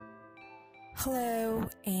Hello,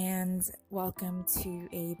 and welcome to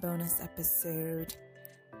a bonus episode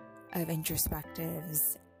of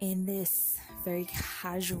Introspectives. In this very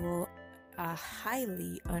casual,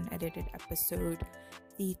 highly unedited episode,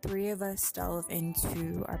 the three of us delve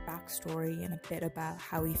into our backstory and a bit about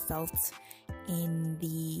how we felt in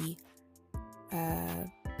the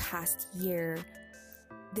past year.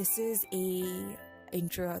 This is a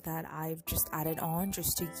intro that I've just added on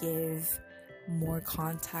just to give more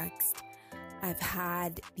context. I've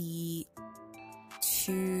had the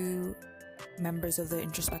two members of the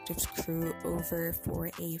Introspectives crew over for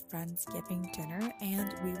a Friendsgiving dinner,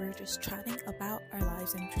 and we were just chatting about our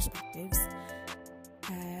lives and perspectives.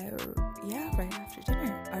 Right after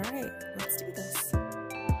dinner. Alright, let's do this.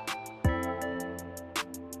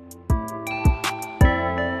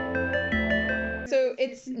 So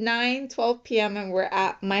it's 9:12 p.m. and we're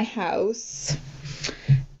at my house.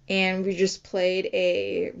 And we just played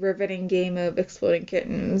a riveting game of Exploding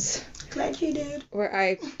Kittens. Glad you did. Where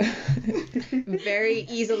I very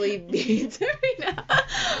easily beat Serena.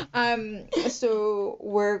 So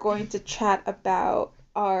we're going to chat about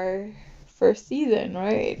our first season,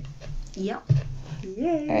 right? Yep.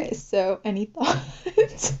 Yay. Alright, so any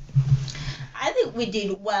thoughts? I think we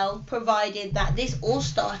did well, provided that this all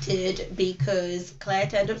started because Claire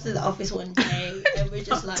turned up to the office one day and we're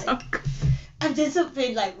just like... I've done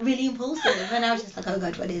something like really impulsive, and I was just like, oh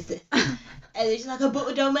god, what is this? And it's just like, I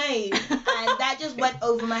bought a domain, and that just went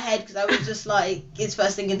over my head because I was just like, it's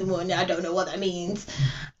first thing in the morning, I don't know what that means.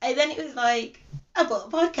 And then it was like, I bought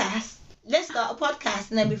a podcast, let's start a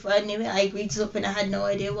podcast. And then before I knew it, I agreed to something I had no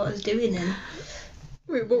idea what I was doing. And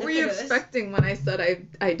wait, what were you expecting when I said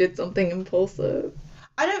I did something impulsive?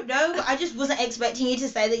 I don't know, but I just wasn't expecting you to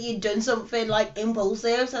say that you'd done something like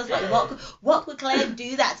impulsive. So I was like, what could Claire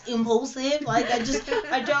do that's impulsive? Like I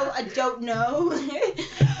don't know.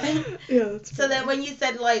 Yeah, that's so then when you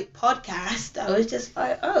said like podcast, I was just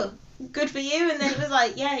like, oh, good for you. And then it was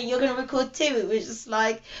like, yeah, you're gonna record too. It was just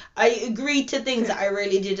like I agreed to things that I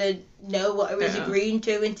really didn't know what I was agreeing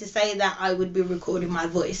to, and to say that I would be recording my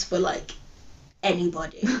voice for like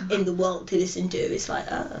anybody in the world to listen to, it's like,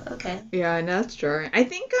 oh, okay. Yeah, that's true. I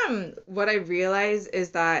think what I realized is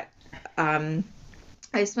that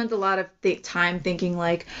I spent a lot of time thinking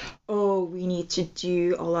like, oh, we need to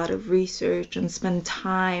do a lot of research and spend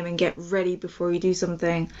time and get ready before we do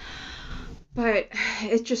something. But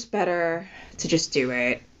it's just better to just do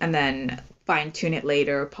it and then fine tune it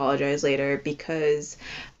later, apologize later, because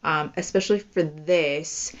especially for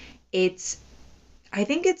this, I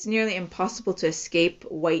think it's nearly impossible to escape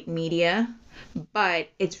white media, but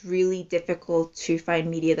it's really difficult to find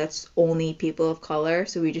media that's only people of color,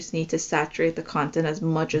 so we just need to saturate the content as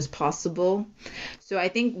much as possible. So I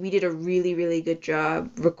think we did a really, really good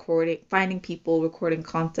job finding people, recording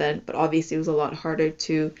content, but obviously it was a lot harder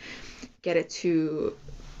to get it to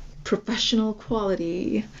professional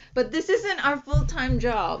quality. But this isn't our full-time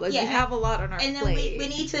job. Like, we have a lot on our plate. And then we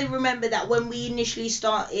need to remember that when we initially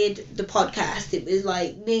started the podcast, it was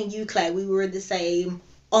like me and you, Claire, we were in the same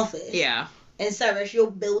office. Yeah. And Sarah,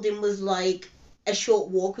 your building was like a short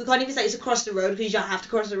walk. We can't even say it's across the road because you don't have to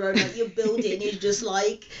cross the road. Like, your building is just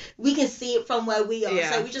like, we can see it from where we are.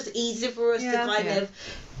 Yeah. So it was just easy for us to kind of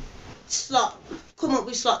come up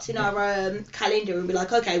with slots in our calendar and be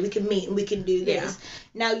like, okay, we can meet and we can do this.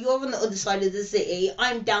 Now you're on the other side of the city,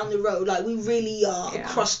 I'm down the road, like we really are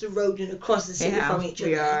across the road and across the city from each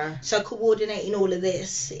other. We are. So coordinating all of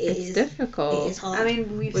this is difficult. It is hard. I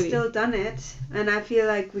mean, we've still done it, and I feel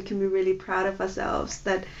like we can be really proud of ourselves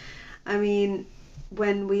that, I mean,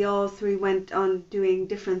 when we all three went on doing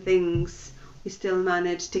different things, we still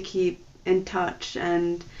managed to keep in touch.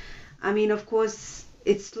 And I mean, of course,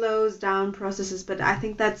 it slows down processes, but I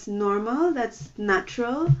think that's normal, that's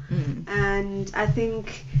natural. And I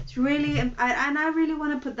think it's really, I really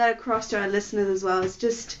want to put that across to our listeners as well. It's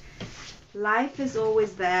just, life is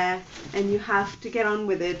always there and you have to get on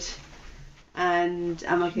with it. And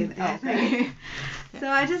I'm okay with that. So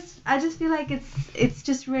I just feel like it's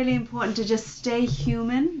just really important to just stay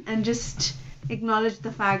human and just acknowledge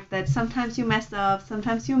the fact that sometimes you mess up,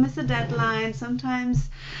 sometimes you miss a deadline, sometimes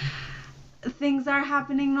things are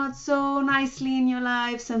happening not so nicely in your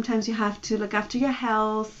life, sometimes you have to look after your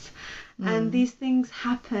health, and these things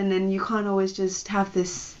happen, and you can't always just have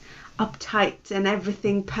this uptight and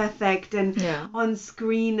everything perfect and on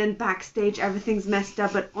screen and backstage everything's messed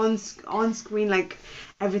up, but on screen like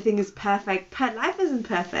everything is perfect. Life isn't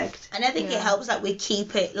perfect. And I think it helps that we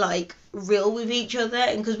keep it like real with each other,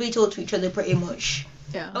 and because we talk to each other pretty much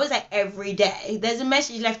Yeah. I was like every day. There's a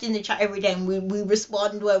message left in the chat every day, and we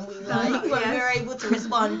respond when we like when we're able to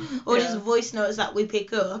respond, or just voice notes that we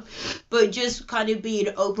pick up. But just kind of being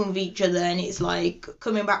open with each other, and it's like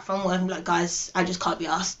coming back from work, I'm like, guys, I just can't be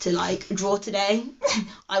asked to like draw today.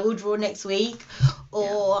 I will draw next week,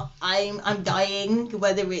 or I'm dying,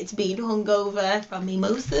 whether it's being hungover from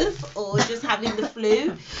mimosas or just having the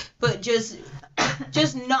flu, but just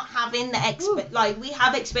not having the like we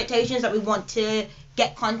have expectations that we want to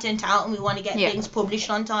get content out and we want to get things published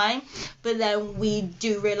on time, but then we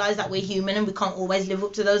do realize that we're human and we can't always live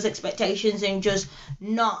up to those expectations, and just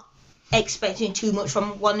not expecting too much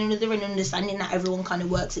from one another and understanding that everyone kind of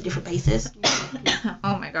works at different paces.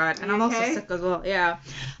 Oh my god, and I'm also sick as well. Yeah,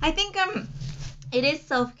 I think it is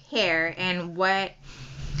self-care, and what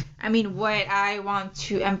I want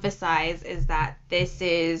to emphasize is that this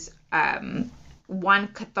is one,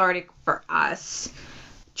 cathartic for us,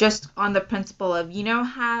 just on the principle of, you know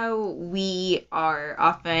how we are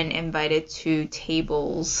often invited to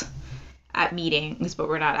tables at meetings, but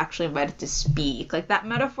we're not actually invited to speak. Like, that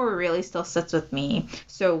metaphor really still sits with me.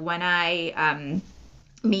 So when I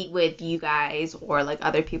meet with you guys or like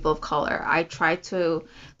other people of color, I try to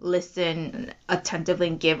listen attentively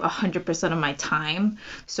and give 100% of my time.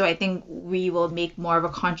 So I think we will make more of a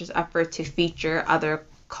conscious effort to feature other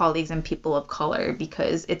colleagues and people of color,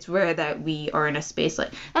 because it's rare that we are in a space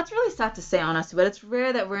like, that's really sad to say honestly, but it's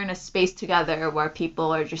rare that we're in a space together where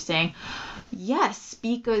people are just saying, yes,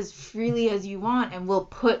 speak as freely as you want, and we'll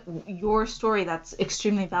put your story that's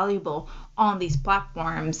extremely valuable on these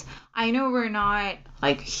platforms. I know we're not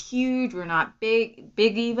like huge, we're not big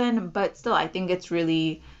even, but still I think it's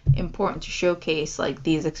really important to showcase like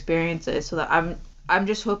these experiences, so that I'm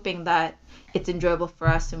just hoping that it's enjoyable for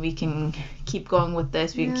us and we can keep going with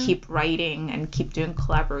this. We can keep writing and keep doing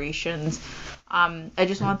collaborations. I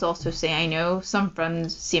just want to also say, I know some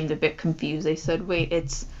friends seemed a bit confused. They said, wait,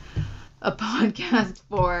 it's a podcast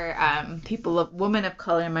for women of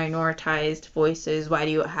color and minoritized voices. Why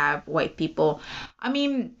do you have white people? I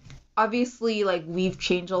mean, obviously, like, we've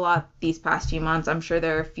changed a lot these past few months. I'm sure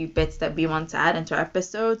there are a few bits that we want to add into our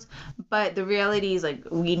episodes, but the reality is, like,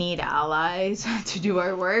 we need allies to do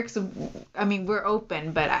our work. So, I mean, we're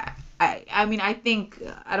open, but I think,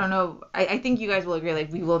 I don't know, I think you guys will agree,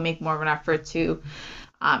 like, we will make more of an effort to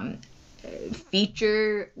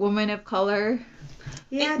feature women of color.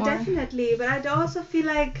 Yeah, definitely. But I also feel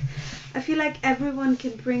like everyone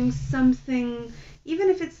can bring something, even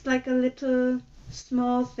if it's like a little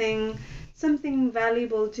small thing, something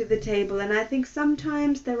valuable to the table. And I think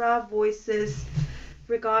sometimes there are voices,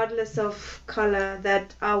 regardless of color,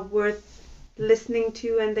 that are worth listening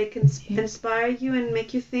to, and they can inspire you and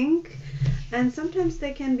make you think. And sometimes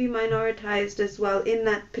they can be minoritized as well in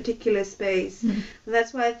that particular space. And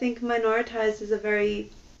that's why I think minoritized is a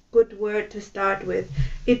very good word to start with.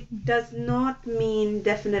 It does not mean,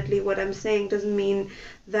 definitely what I'm saying doesn't mean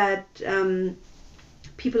that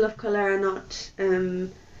people of color are not,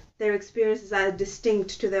 their experiences are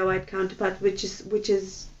distinct to their white counterpart, which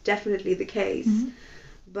is definitely the case.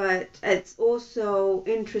 But it's also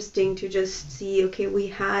interesting to just see, okay, we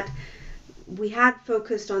had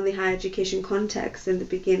focused on the higher education context in the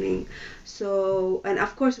beginning, so, and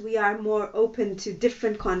of course we are more open to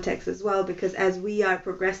different contexts as well, because as we are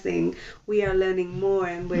progressing, we are learning more,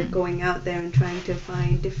 and we're going out there and trying to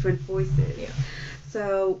find different voices.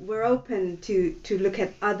 So we're open to look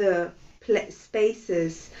at other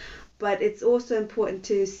spaces, but it's also important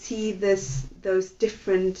to see those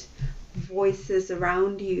different voices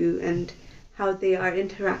around you and how they are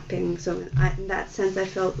interacting. So in that sense, I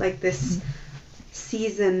felt like this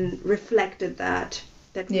season reflected that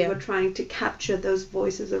we were trying to capture those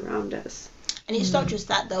voices around us. And it's not just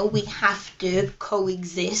that though, we have to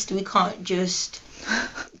coexist. We can't just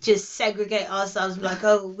segregate ourselves like,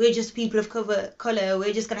 oh, we're just people of colour,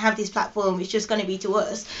 we're just going to have this platform, it's just going to be to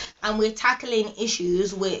us. And we're tackling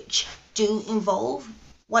issues which do involve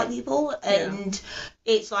white people, and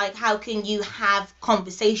it's like, how can you have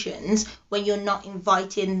conversations when you're not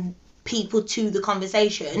inviting people to the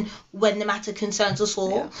conversation when the matter concerns us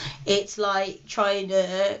all? It's like trying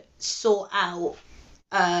to sort out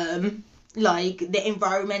like the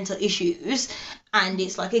environmental issues, and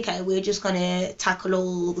it's like, okay, we're just gonna tackle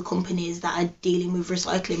all the companies that are dealing with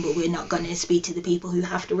recycling, but we're not gonna speak to the people who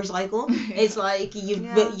have to recycle. It's like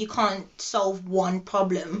you can't solve one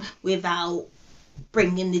problem without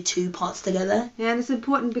bringing the two parts together. And it's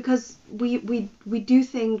important because we do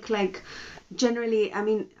think, like, generally, I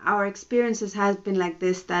mean, our experiences has been like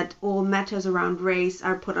this, that all matters around race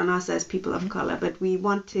are put on us as people of color, but we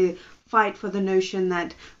want to fight for the notion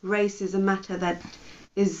that race is a matter that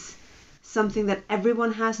is something that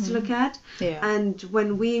everyone has to look at. And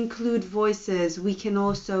when we include voices, we can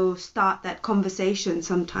also start that conversation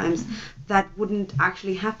sometimes that wouldn't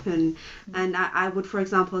actually happen. And I would, for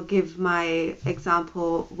example, give my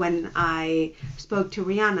example when I spoke to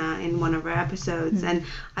Rihanna in one of our episodes, and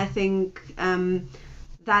I think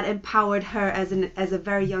that empowered her as a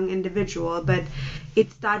very young individual, but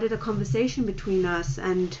it started a conversation between us.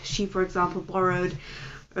 And she, for example, borrowed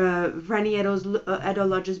Reni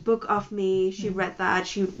Eddo-Lodge's book off me. She read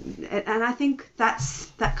that. And I think that's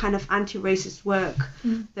that kind of anti-racist work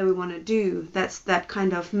that we want to do. That's that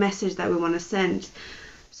kind of message that we want to send.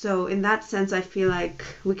 So in that sense, I feel like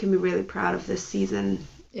we can be really proud of this season.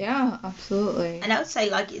 Yeah, absolutely. And I would say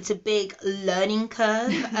like it's a big learning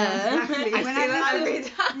curve. Exactly. When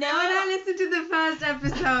I listened to the first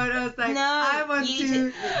episode, I was like, I want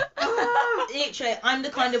to. Literally, I'm the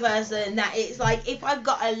kind of person that it's like if I've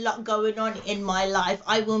got a lot going on in my life,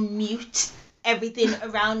 I will mute everything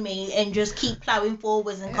around me and just keep plowing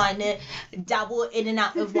forwards and kind of dabble in and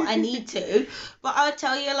out of what I need to. But I'll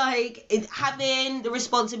tell you, like, having the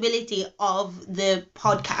responsibility of the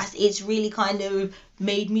podcast, it's really kind of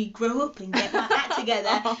made me grow up and get my act together.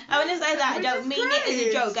 And when I say that, I don't mean it as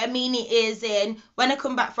a joke. I mean it is in when I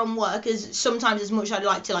come back from work, as sometimes as much as I'd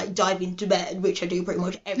like to like dive into bed, which I do pretty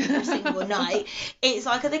much every single night, it's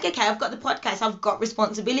like I think, okay, I've got the podcast, I've got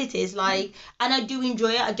responsibilities, like, and I do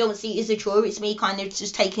enjoy it. I don't see it as a chore. It's me kind of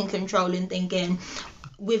just taking control and thinking,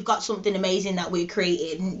 we've got something amazing that we're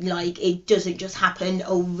creating. Like, it doesn't just happen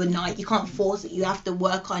overnight. You can't force it. You have to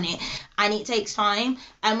work on it, and it takes time.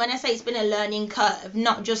 And when I say it's been a learning curve,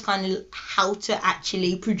 not just kind of how to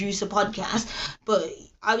actually produce a podcast, but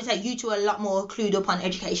I would say you two are a lot more clued up on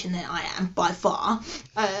education than I am, by far.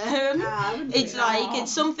 It's like,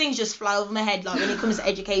 it's some things just fly over my head, like when it comes to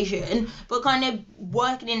education, but kind of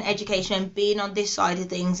working in education and being on this side of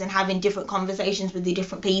things and having different conversations with the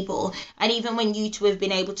different people. And even when you two have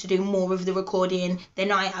been able to do more of the recording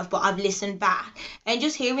than I have, but I've listened back and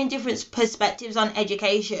just hearing different perspectives on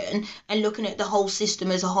education and looking at the whole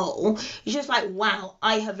system as a whole, it's just like, wow,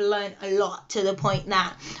 I have learned a lot, to the point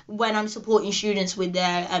that when I'm supporting students with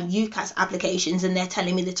their UCAS applications and they're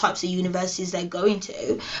telling me the types of universities they're going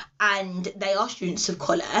to, and they are students of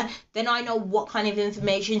colour, then I know what kind of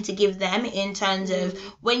information to give them in terms of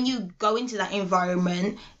when you go into that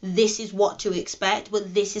environment, this is what to expect,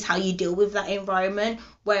 but this is how you deal with that environment.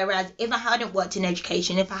 Whereas if I hadn't worked in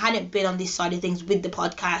education, if I hadn't been on this side of things with the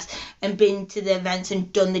podcast and been to the events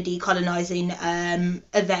and done the decolonising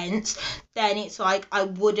events, then it's like I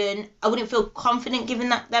wouldn't feel confident giving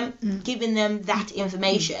them that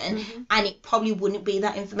information, and it probably wouldn't be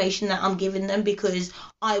that information that I'm giving them, because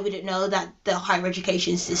I wouldn't know that the higher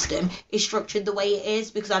education system is structured the way it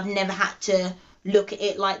is, because I've never had to look at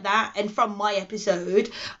it like that. And from my episode,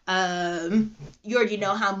 you already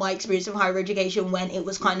know how my experience of higher education went. It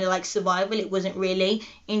was kind of like survival. It wasn't really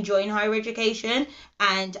enjoying higher education,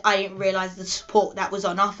 and I didn't realise the support that was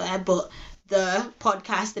on offer, but the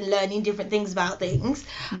podcast and learning different things about things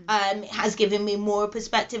has given me more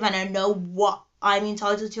perspective, and I know what I'm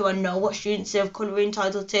entitled to, I know what students of colour are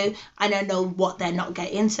entitled to, and I know what they're not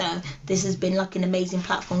getting. So this has been like an amazing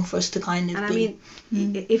platform for us to kind of I mean,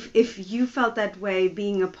 if you felt that way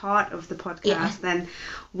being a part of the podcast, then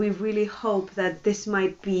we really hope that this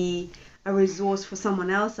might be a resource for someone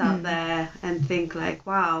else out there and think like,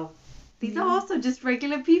 wow, these are also just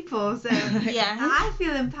regular people, so I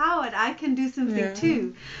feel empowered, I can do something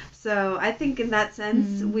too. So I think in that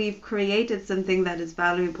sense, we've created something that is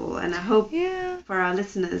valuable, and I hope for our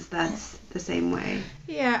listeners that's the same way.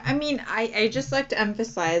 Yeah, I mean, I just like to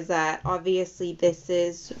emphasize that obviously this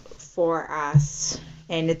is for us,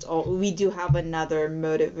 and it's all, we do have another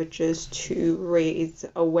motive, which is to raise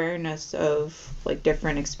awareness of like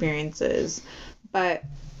different experiences. But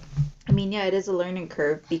I mean, yeah, it is a learning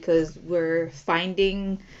curve, because we're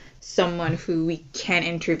finding someone who we can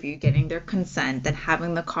interview, getting their consent, then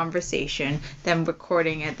having the conversation, then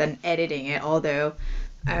recording it, then editing it, although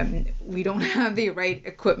we don't have the right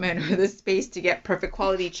equipment or the space to get perfect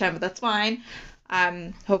quality each time, but that's fine.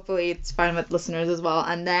 Hopefully it's fine with listeners as well.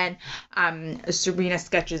 And then Sabrina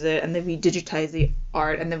sketches it, and then we digitize the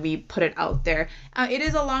art, and then we put it out there. It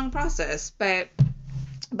is a long process, but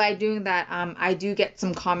by doing that, I do get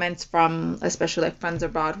some comments from especially like friends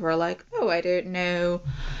abroad who are like, oh, I didn't know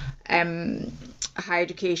higher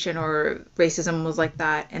education or racism was like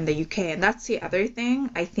that in the UK. And that's the other thing.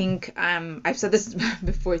 I think I've said this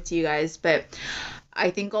before to you guys, but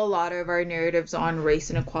I think a lot of our narratives on race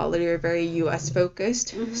and equality are very US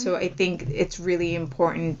focused. So I think it's really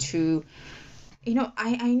important to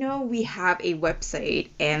I know we have a website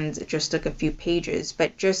and just like a few pages,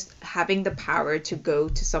 but just having the power to go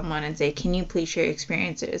to someone and say, can you please share your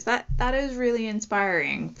experiences? That is really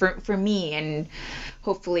inspiring for me and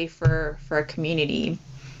hopefully for our community.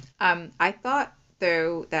 I thought,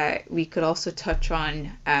 though, that we could also touch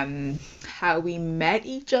on how we met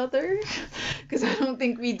each other, because I don't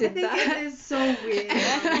think we did that. I think it is so weird.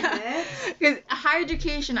 Because higher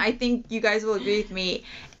education, I think you guys will agree with me,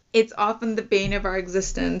 it's often the bane of our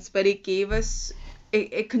existence, but it gave us,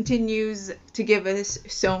 it continues to give us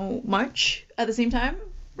so much at the same time,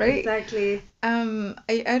 right? Exactly.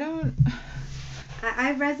 I don't...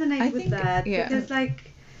 I resonate with that, because,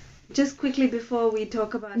 like, just quickly before we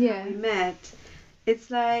talk about how we met,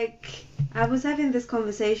 it's like, I was having this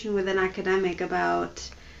conversation with an academic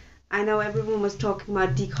about, I know everyone was talking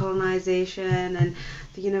about decolonization and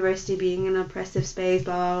the university being an oppressive space,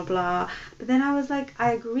 blah, blah, blah. But then I was like,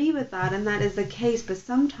 I agree with that, and that is the case. But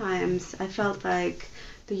sometimes I felt like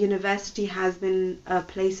the university has been a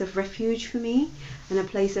place of refuge for me and a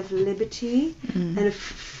place of liberty and of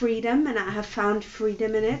freedom. And I have found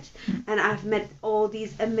freedom in it. And I've met all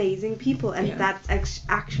these amazing people. And that's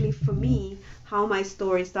actually, for me, how my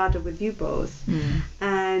story started with you both.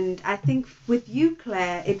 And I think with you,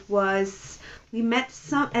 Claire, it was, we met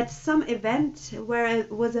at some event where it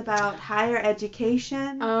was about higher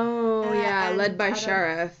education. Oh, led by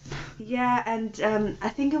Sharaf. Yeah, and I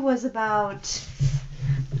think it was about,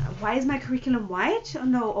 why is my curriculum white?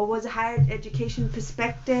 Or was it higher education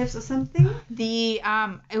perspectives or something?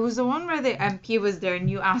 It was the one where the MP was there and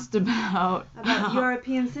you asked about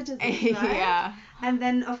European citizens, right? Yeah. And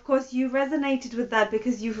then, of course, you resonated with that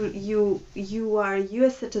because you are a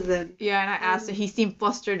U.S. citizen. Yeah, and I asked him. He seemed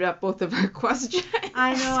flustered at both of our questions.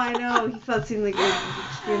 I know. He seemed like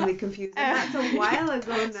extremely confused. And that's a while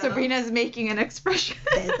ago now. Sabrina's making an expression.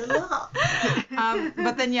 There's a lot.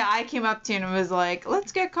 But then, I came up to you and was like,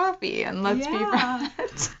 let's get coffee and let's be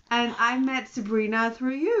friends. And I met Sabrina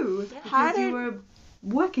through you. Yeah. Because you were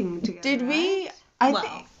working together. Did we? Right? I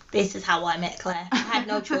think this is how I met Claire. I had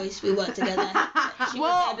no choice. We worked together. She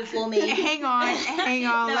was there before me. Hang on.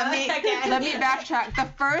 No, let me backtrack. The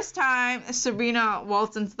first time Sabrina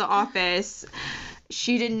waltzed into the office,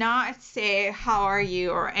 she did not say, how are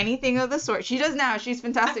you, or anything of the sort. She does now. She's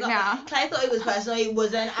fantastic now. Claire thought it was personal. It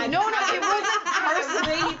wasn't. No, it wasn't personal.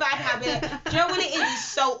 Really bad habit. Do you know what it is? It's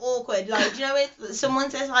so awkward. Like, do you know if someone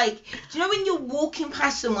says, like, do you know when you're walking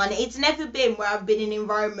past someone, it's never been where I've been in an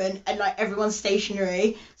environment and, like, everyone's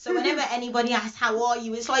stationary. So whenever anybody asks, how are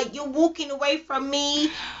you, it's like, you're walking away from me.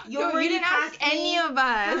 You didn't ask any of us.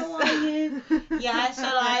 How are you? Yeah, so,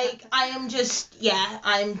 like,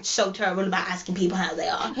 I'm so terrible about asking people how they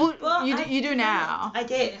are. Well, you do now. I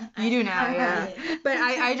did. You do now, yeah. But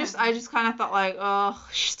I just kind of thought like, oh,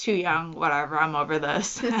 she's too young. Whatever, I'm over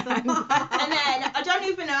this. And then I don't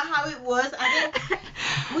even know how it was. I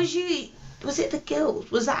think was it the guild?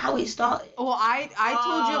 Was that how it started? Well, I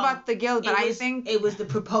told you about the guild, but I think it was the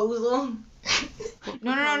proposal.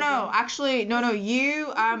 No. Actually, no. You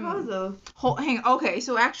proposal. Hang on. Okay,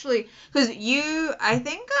 so actually, because I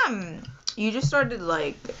think you just started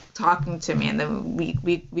like talking to me, and then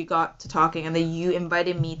we got to talking, and then you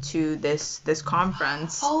invited me to this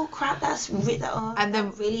conference. Oh crap! That's and then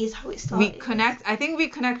that really is how it started. I think we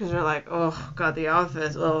connect because we're like, oh god, the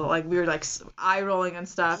office. Oh, like we were like eye rolling and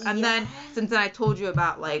stuff. And then since then I told you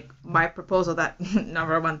about like my proposal that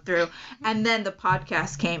never went through, and then the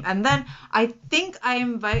podcast came, and then I think I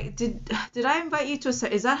did I invite you to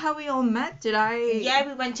is that how we all met? Did I? Yeah,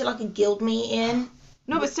 we went to like a guild meeting.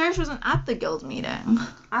 No, but Serge wasn't at the guild meeting.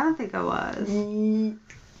 I don't think I was.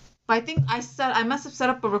 But I think I must have set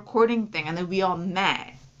up a recording thing, and then we all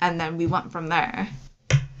met, and then we went from there.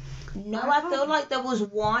 No, I feel like there was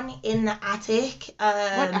one in the attic. What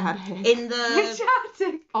attic? In the Which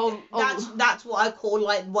attic? That's what I call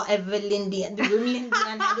like whatever Lindy and the room Lindy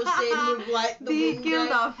and Adelson with like the guild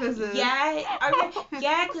offices.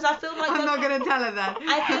 Yeah, because I feel like I'm not gonna tell her that.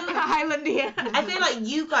 Hi, Lindy. I feel like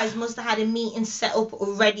you guys must have had a meeting set up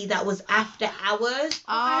already that was after hours.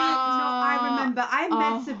 I remember. I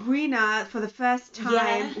met Sabrina for the first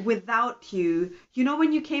time without you. You know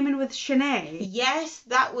when you came in with Shanae? Yes,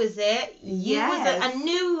 that was it. I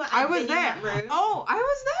knew I was there. Oh, I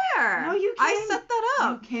was there. No, you came. I set that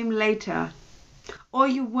up. You came later. Or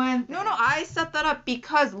you weren't. No, I set that up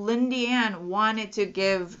because Lindy Ann wanted to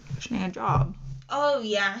give Shanae a job. Oh,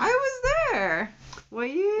 yeah. I was there. Were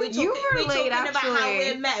you? We're You were we're late, talking about how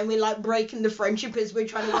actually. we met and we're like breaking the friendship as we're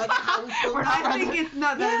trying to work out how we feel. I think it's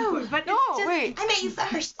not that important, but No, it's just, wait. I met you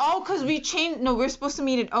first. Oh, because we changed. No, we were supposed to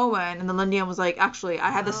meet at Owen, and then Lindian was like, actually, I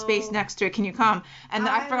had the space Oh. next to it. Can you come? And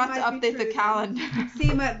then I forgot to might be update the true calendar. then.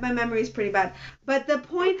 See, my memory is pretty bad. But the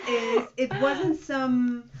point is, it wasn't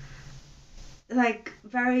some like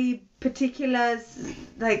very particular,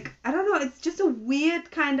 like, I don't know, it's just a weird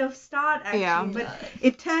kind of start actually. Yeah. But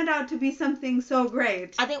it turned out to be something so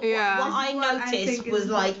great. I think Yeah. what I What I noticed think is was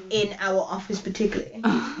like important. in our office particularly.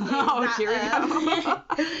 Oh, that, here we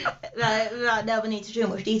go. Without delving into too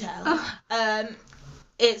much detail.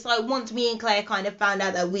 It's like once me and Claire kind of found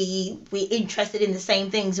out that we're interested in the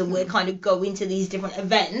same things and we're kind of going to these different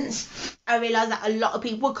events, I realised that a lot of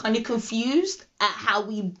people were kind of confused at how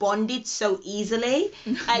we bonded so easily.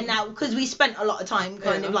 And now, because we spent a lot of time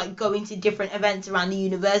kind of like going to different events around the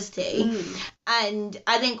university, and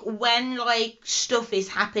I think when like stuff is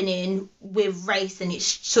happening with race and it's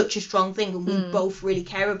such a strong thing and we both really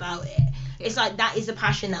care about it, it's like that is a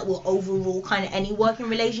passion that will overrule kind of any working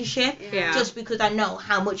relationship. Yeah. Just because I know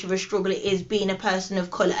how much of a struggle it is being a person of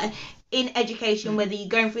colour in education, whether you're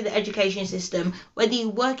going through the education system, whether you're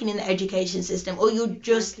working in the education system, or you're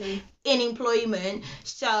just Exactly. in employment.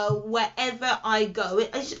 So wherever I go,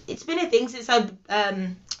 it's been a thing since I've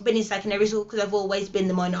been in secondary school, because I've always been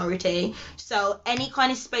the minority. So any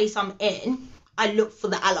kind of space I'm in, I look for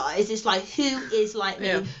the allies. It's like, who is like me?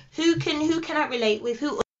 Yeah. Who can I relate with?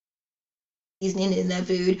 Who seasoning in their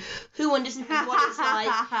food? Who understands what it's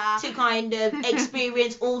like to kind of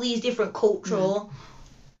experience all these different cultural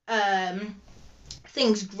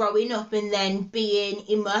things growing up and then being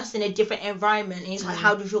immersed in a different environment? And it's like,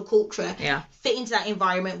 how does your culture Yeah. fit into that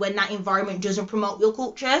environment when that environment doesn't promote your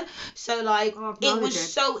culture? So like, Oh, it acknowledge was it.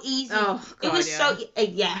 so easy. Oh, It God, was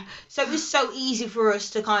yeah. so it was so easy for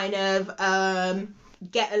us to kind of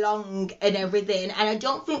get along and everything, and I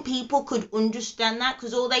don't think people could understand that,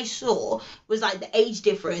 because all they saw was like the age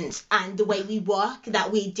difference and the way we work,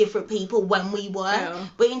 that we're different people when we work. Yeah.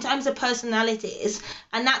 But in terms of personalities,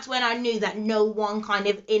 and that's when I knew that no one kind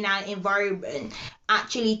of in our environment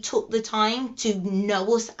actually took the time to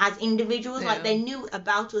know us as individuals. Like, Yeah. they knew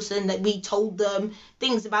about us and that we told them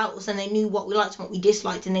things about us, and they knew what we liked and what we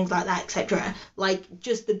disliked and things like that, etc. Like,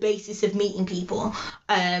 just the basis of meeting people.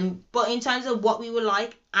 But in terms of what we were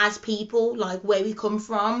like as people, like where we come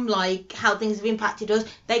from, like how things have impacted us,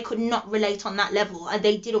 they could not relate on that level, and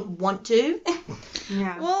they didn't want to.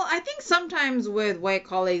 Yeah. Well, I think sometimes with white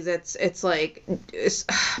colleagues, it's like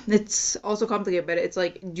it's also complicated, but it's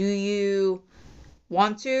like, do you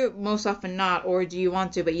want to? Most often not. Or do you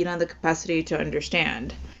want to but you don't have the capacity to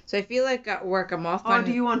understand? So I feel like at work I'm often, Or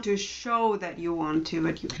do you want to show that you want to,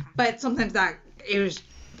 but you can't? but sometimes that is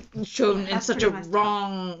shown in That's such a pretty messed up.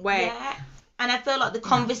 wrong way. Yeah. And I feel like the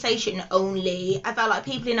conversation only, I felt like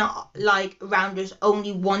people in our, like around us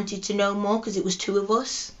only wanted to know more because it was two of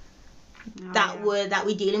us Oh, that yeah. that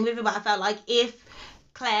we're dealing with it. But I felt like if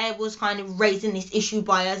Claire was kind of raising this issue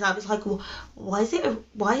by herself, it's like, well, why is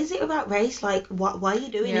it about race? Like, why are you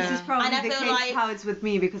doing Yeah. it? This is probably And I the feel case like- how it's with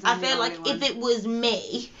me, because I I'm the feel like only if one. it was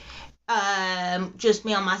me, just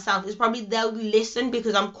me on myself, it's probably they'll listen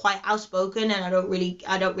because I'm quite outspoken and I don't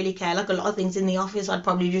really care. Like a lot of things in the office, I'd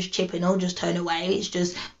probably just chip in or just turn away. It's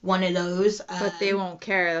just one of those. But they won't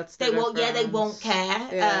care. That's the They won't. Yeah, they difference. won't care.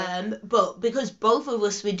 Yeah. But because both of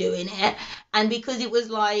us were doing it, and because it was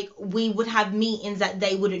like we would have meetings that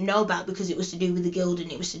they wouldn't know about because it was to do with the guild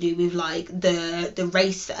and it was to do with like the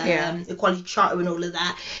race equality charter and all of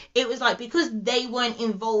that. It was like, because they weren't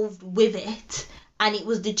involved with it, and it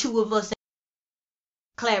was the two of us.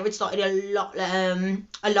 Claire had started a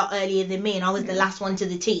lot earlier than me, and I was the last one to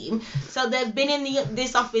the team. So they've been in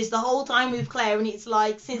this office the whole time with Claire, and it's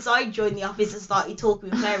like, since I joined the office and started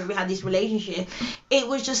talking with Claire and we had this relationship, it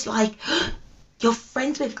was just like, you're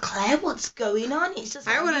friends with Claire? What's going on? It's just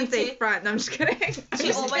like, I wouldn't you say two- front. No, I'm just kidding. I'm She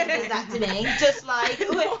just always kidding. does that to me. Just like,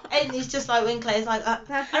 and it's just like when Claire's like, I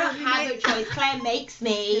don't have a choice. Claire makes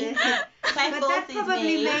me. Claire But that forces probably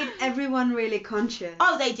me. made everyone really conscious.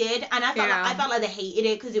 Oh, they did, and I felt like they hated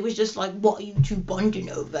it because it was just like, what are you two bonding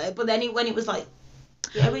over? But then when it was like,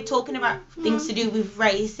 yeah, we're talking about things to do with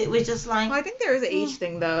race, it was just like, Well, I think there is an age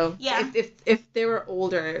thing though. Yeah. If they were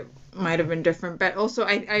older, it might have been different. But also,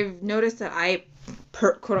 I've noticed that I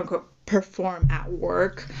quote unquote perform at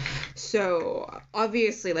work. So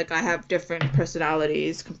obviously, like, I have different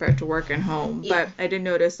personalities compared to work and home, but I did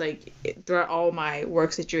notice, like, throughout all my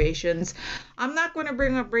work situations, I'm not going to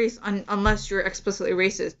bring up race unless you're explicitly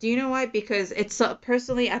racist. Do you know why? Because it's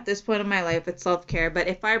personally at this point in my life, it's self-care. But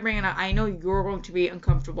if I bring it up, I know you're going to be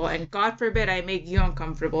uncomfortable, and God forbid I make you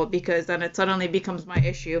uncomfortable, because then it suddenly becomes my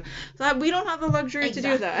issue. So we don't have the luxury to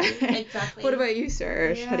do that. Exactly. What about you,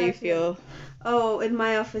 Serge? Yeah, How do you feel? Oh, in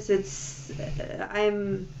my office, it's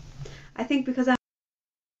I think because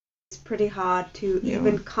it's pretty hard to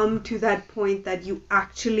even come to that point that you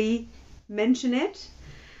actually mention it,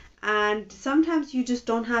 and sometimes you just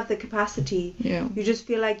don't have the capacity. You just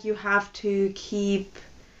feel like you have to keep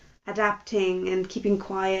adapting and keeping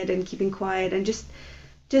quiet and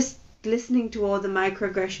just listening to all the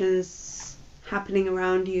microaggressions happening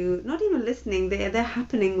around you. Not even listening, they're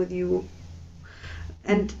happening with you.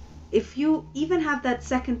 And if you even have that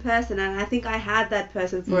second person, and I think I had that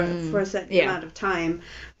person for a certain amount of time,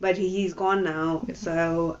 but he's gone now,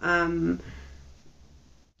 so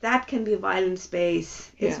that can be a violent space.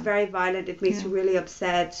 It's very violent. It makes you really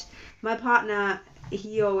upset. My partner,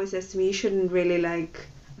 he always says to me, you shouldn't really, like,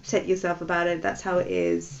 upset yourself about it. That's how it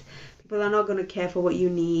is. People are not going to care for what you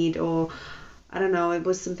need. Or I don't know, it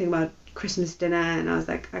was something about Christmas dinner, and I was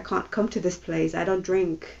like, I can't come to this place, I don't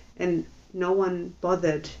drink, and no one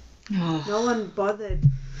bothered. No one bothered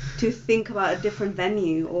to think about a different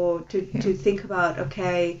venue, or to think about,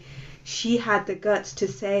 okay, she had the guts to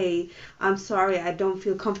say, I'm sorry, I don't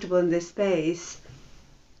feel comfortable in this space,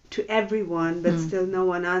 to everyone, but still no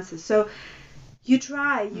one answers. So you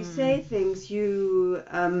try, you say things,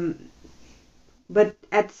 but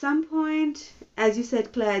at some point, as you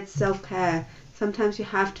said, Claire, it's self-care. Sometimes you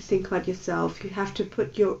have to think about yourself. You have to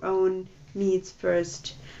put your own needs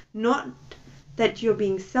first. Not that you're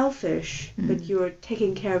being selfish, but you're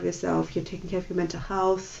taking care of yourself. You're taking care of your mental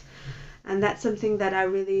health. And that's something that I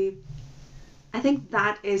think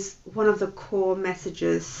that is one of the core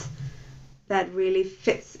messages that really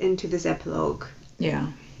fits into this epilogue. Yeah.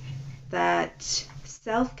 That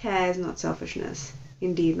self-care is not selfishness.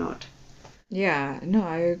 Indeed not. Yeah, no,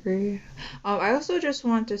 I agree. I also just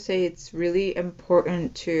want to say it's really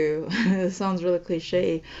important to, it sounds really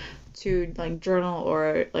cliche, to, like, journal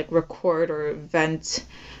or, like, record or vent.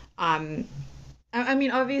 I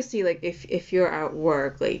mean, obviously, like, if you're at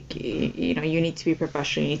work, like, you know, you need to be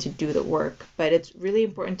professional, you need to do the work, but it's really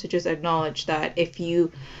important to just acknowledge that if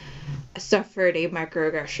you suffered a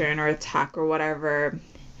microaggression or attack or whatever,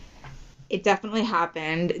 it definitely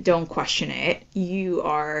happened. Don't question it. You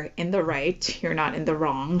are in the right. You're not in the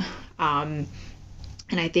wrong. And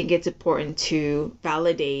I think it's important to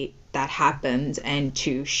validate that happened and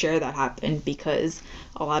to share that happened, because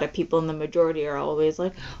a lot of people in the majority are always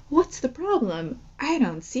like, what's the problem? I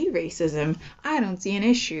don't see racism. I don't see an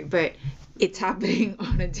issue. But it's happening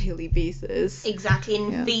on a daily basis. Exactly.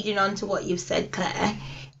 And feeding on to what you've said, Claire,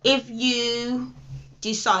 if you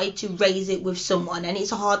decide to raise it with someone, and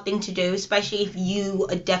it's a hard thing to do, especially if you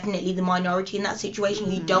are definitely the minority in that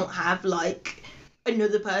situation, you don't have, like,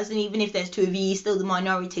 another person, even if there's two of you, you're still the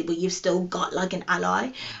minority, but you've still got, like, an ally.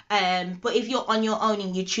 But if you're on your own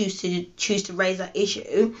and you choose to raise that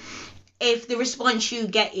issue, if the response you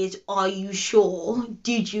get is, are you sure?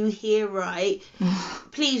 Did you hear right?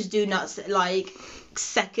 Please do not, like,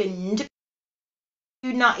 second,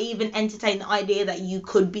 do not even entertain the idea that you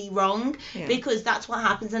could be wrong, because that's what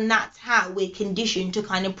happens, and that's how we're conditioned to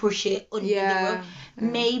kind of push it under the rug.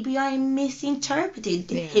 Maybe I misinterpreted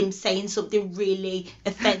him saying something really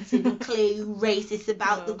offensive and clearly racist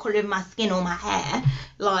about the colour of my skin or my hair.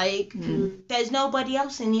 Like, there's nobody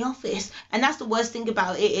else in the office. And that's the worst thing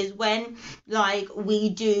about it, is when, like, we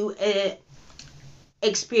do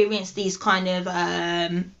experience these kind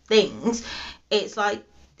of things, it's like,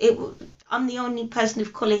 I'm the only person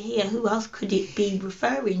of colour here. Who else could it be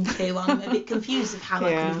referring to? I'm a bit confused of how I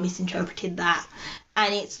could have misinterpreted that.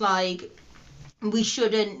 And it's like, we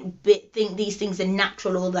shouldn't think these things are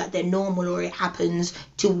natural or that they're normal or it happens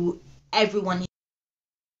to everyone.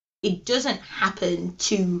 It doesn't happen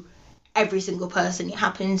to every single person. It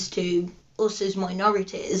happens to us as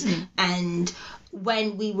minorities. And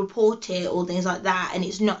when we report it or things like that and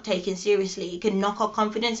it's not taken seriously, it can knock our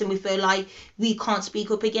confidence and we feel like we can't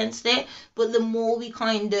speak up against it. But the more we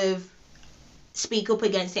kind of speak up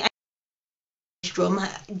against it,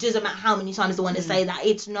 it doesn't matter how many times I want to say that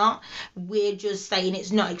it's not, we're just saying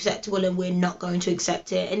it's not acceptable and we're not going to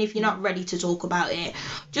accept it. And if you're not ready to talk about it,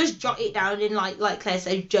 just jot it down and like Claire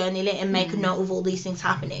said, journal it and make a note of all these things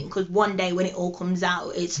happening, because one day when it all comes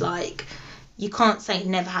out, it's like, you can't say it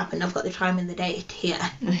never happened. I've got the time and the date here.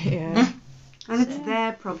 And it's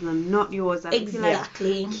their problem, not yours. I feel like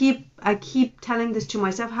Exactly. I keep telling this to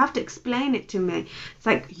myself. I have to explain it to me. It's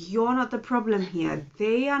like, you're not the problem here.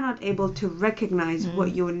 They are not able to recognize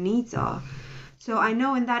what your needs are. So I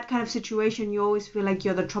know in that kind of situation, you always feel like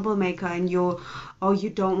you're the troublemaker, and you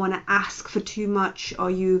don't want to ask for too much, or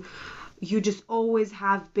you just always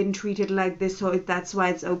have been treated like this, so that's why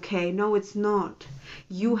it's okay. No, it's not.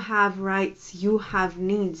 You have rights, you have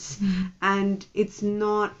needs, and it's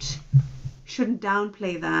not, shouldn't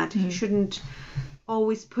downplay that. You shouldn't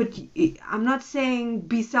always I'm not saying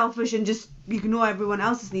be selfish and just ignore everyone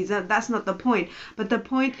else's needs. That's not the point. But the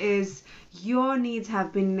point is, your needs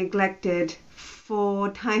have been neglected for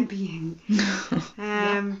time being.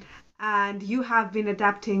 And you have been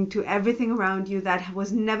adapting to everything around you that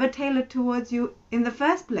was never tailored towards you in the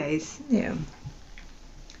first place. Yeah.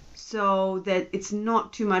 So that it's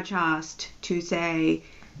not too much asked to say,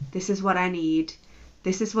 this is what I need,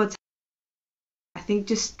 this is what's. I think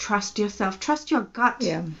just trust yourself, trust your gut.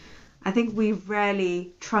 Yeah. I think we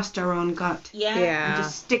rarely trust our own gut. Yeah. Yeah. And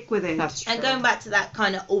just stick with it. That's true. And going back to that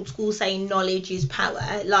kind of old school saying, knowledge is power.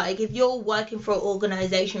 Like, if you're working for an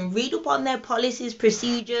organisation, read up on their policies,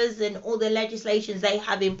 procedures, and all the legislations they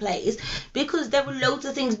have in place, because there are loads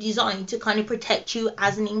of things designed to kind of protect you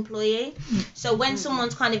as an employee. So when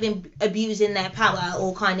someone's kind of abusing their power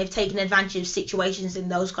or kind of taking advantage of situations in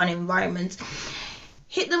those kind of environments,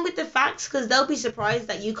 hit them with the facts, because they'll be surprised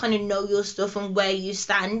that you kind of know your stuff and where you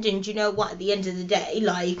stand. And you know what, at the end of the day,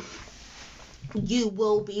 like, you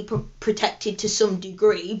will be protected to some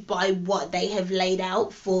degree by what they have laid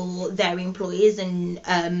out for their employees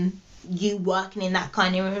and you working in that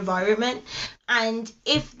kind of environment. And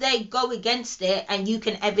if they go against it and you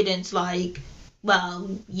can evidence, like, well,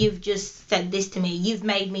 you've just said this to me, you've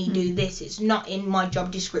made me do this, it's not in my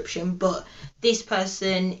job description, but this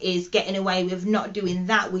person is getting away with not doing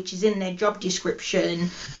that, which is in their job description,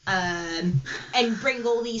 and bring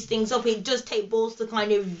all these things up. It does take balls to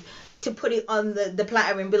kind of to put it on the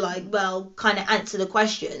platter and be like, well, kind of answer the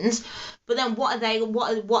questions. But then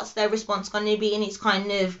what's their response going to be? And it's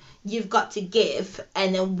kind of, you've got to give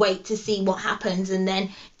and then wait to see what happens and then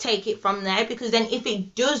take it from there. Because then if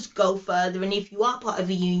it does go further, and if you are part of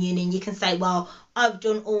a union and you can say, well, I've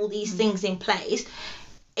done all these things in place,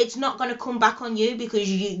 it's not going to come back on you, because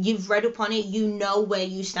you've read up on it, you know where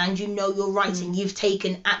you stand, you know your rights, and you've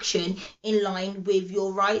taken action in line with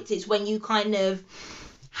your rights. It's when you kind of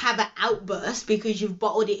have an outburst because you've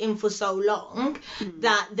bottled it in for so long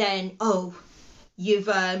that then, you've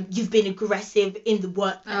been aggressive in the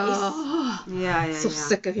workplace. Yeah.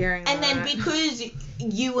 Sick of hearing And that. then because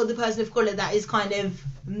you are the person of colour that is kind of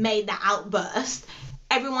made that outburst,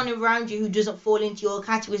 everyone around you who doesn't fall into your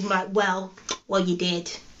category is like, well, you did.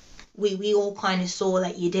 We all kind of saw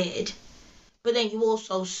that you did. But then you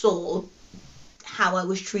also saw how I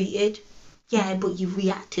was treated. Yeah, but you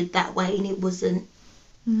reacted that way and it wasn't.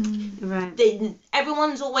 Right.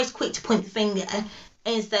 Everyone's always quick to point the finger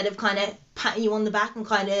instead of kind of patting you on the back and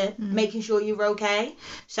kind of making sure you're okay.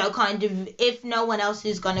 So kind of, if no one else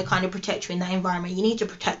is going to kind of protect you in that environment, you need to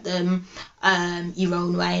protect them your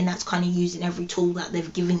own way, and that's kind of using every tool that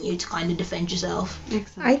they've given you to kind of defend yourself.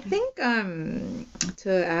 Exactly. I think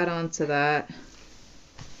to add on to that,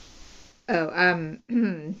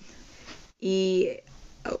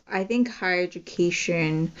 I think higher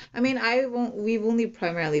education, we've only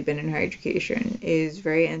primarily been in higher education, is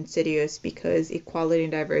very insidious because equality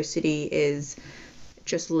and diversity is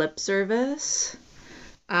just lip service.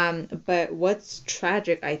 But what's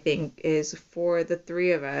tragic, I think, is for the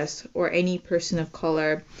three of us or any person of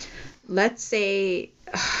color, let's say,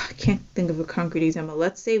 I can't think of a concrete example,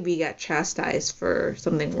 let's say we got chastised for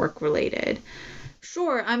something work-related.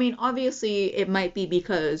 Sure, obviously it might be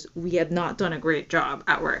because we have not done a great job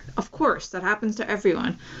at work. Of course, that happens to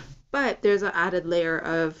everyone. But there's an added layer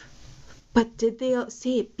of, but did they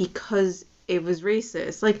say it because it was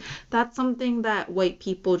racist? Like, that's something that white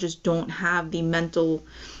people just don't have the mental,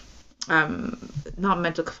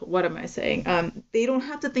 what am I saying? They don't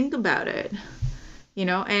have to think about it,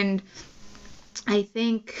 and I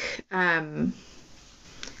think,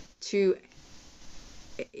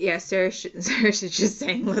 Sarah's just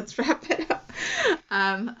saying, let's wrap it up.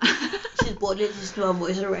 She's bored of listening to our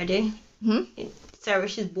voice already.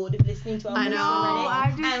 She's bored of listening to our voice already.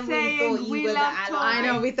 I'm just saying, we love talking. I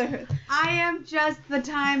know, we thought. I am just the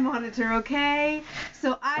time monitor, okay?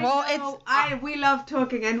 So we love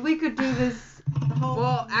talking, and we could do this the whole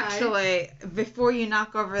night. Actually, before you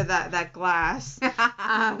knock over that glass,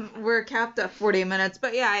 we're capped at 40 minutes.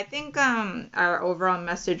 But yeah, I think our overall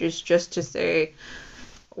message is just to say,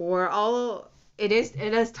 it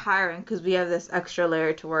is tiring because we have this extra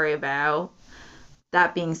layer to worry about.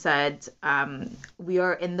 that being said, we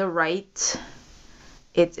are in the right.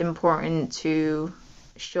 It's important to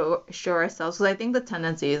show ourselves, because I think the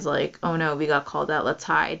tendency is like, oh no, we got called out, let's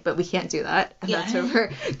hide, but we can't do that. And that's why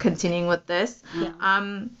we're continuing with this.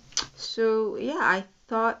 So yeah, I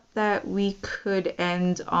thought that we could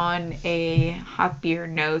end on a happier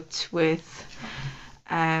note with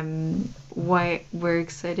what we're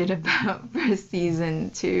excited about for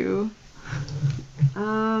season 2.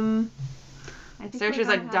 I think Saoirse's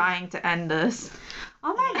like dying to end this.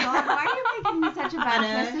 Oh my god, why are you making me such a bad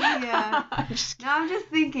person here? No,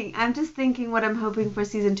 I'm just thinking what I'm hoping for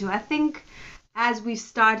season 2. I think as we've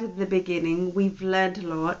started the beginning, we've learned a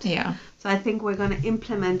lot. Yeah. So I think we're going to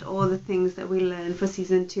implement all the things that we learned for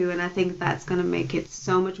season 2, and I think that's going to make it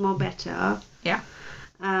so much more better. Yeah.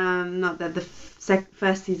 Not that the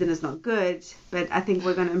first season is not good, but I think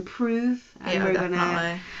we're going to improve, and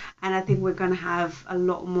and I think we're going to have a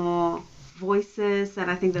lot more voices, and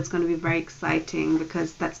I think that's going to be very exciting,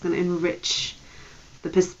 because that's going to enrich the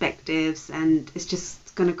perspectives, and it's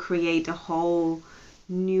just going to create a whole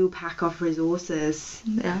new pack of resources.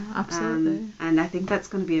 Yeah, absolutely. And I think that's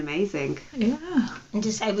going to be amazing. Yeah. And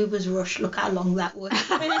to say we was rushed, look how long that was.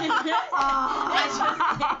 That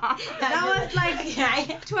was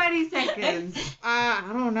like 20 seconds. I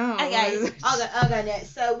don't know. Okay, I'll go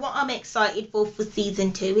next. So what I'm excited for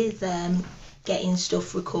season 2 is getting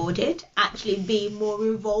stuff recorded, actually being more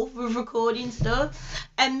involved with recording stuff,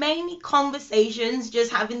 and mainly conversations,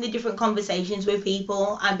 just having the different conversations with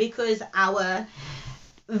people. And because our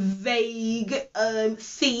vague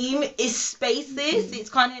theme is spaces,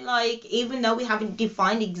 it's kind of like, even though we haven't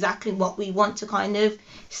defined exactly what we want to kind of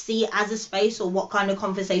see as a space, or what kind of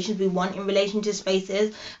conversations we want in relation to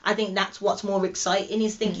spaces, I think that's what's more exciting,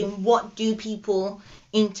 is thinking what do people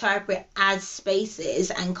interpret as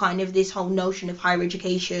spaces, and kind of this whole notion of higher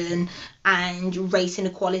education and race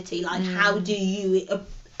inequality, like how do you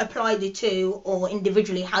apply the two, or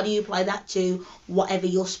individually how do you apply that to whatever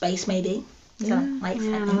your space may be. So I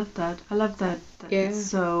love that. It's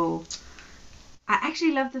so, I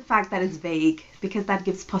actually love the fact that it's vague, because that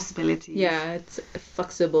gives possibilities. Yeah, it's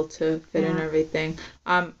flexible to fit in everything.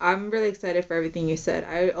 I'm really excited for everything you said.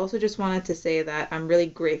 I also just wanted to say that I'm really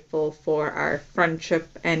grateful for our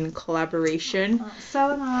friendship and collaboration.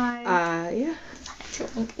 So nice. Yeah.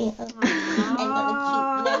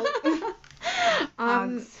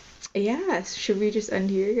 Yes, should we just end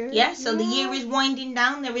here, guys? Yeah, so the year is winding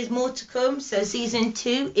down. There is more to come. So season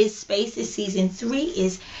 2 is spaces, season 3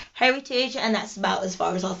 is heritage, and that's about as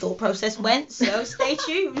far as our thought process went. So stay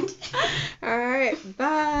tuned. All right,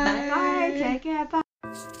 bye. Bye. Take care. Bye.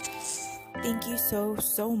 Thank you so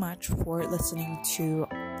much for listening to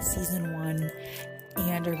season 1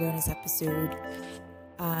 and our bonus episode.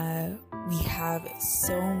 We have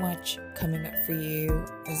so much coming up for you,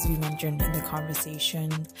 as we mentioned in the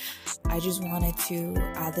conversation. I just wanted to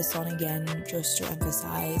add this on again, just to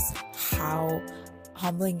emphasize how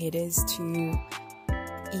humbling it is to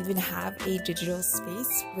even have a digital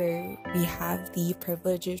space where we have the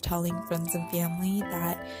privilege of telling friends and family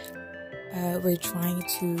that we're trying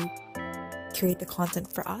to curate the content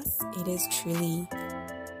for us. It is truly,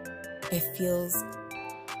 it feels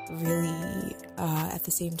really at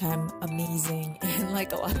the same time amazing, and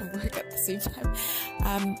like a lot of work at the same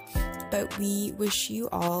time, but we wish you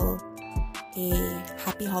all a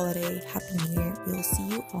happy holiday, happy new year. We will see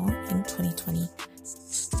you all in 2020.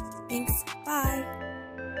 Thanks, bye.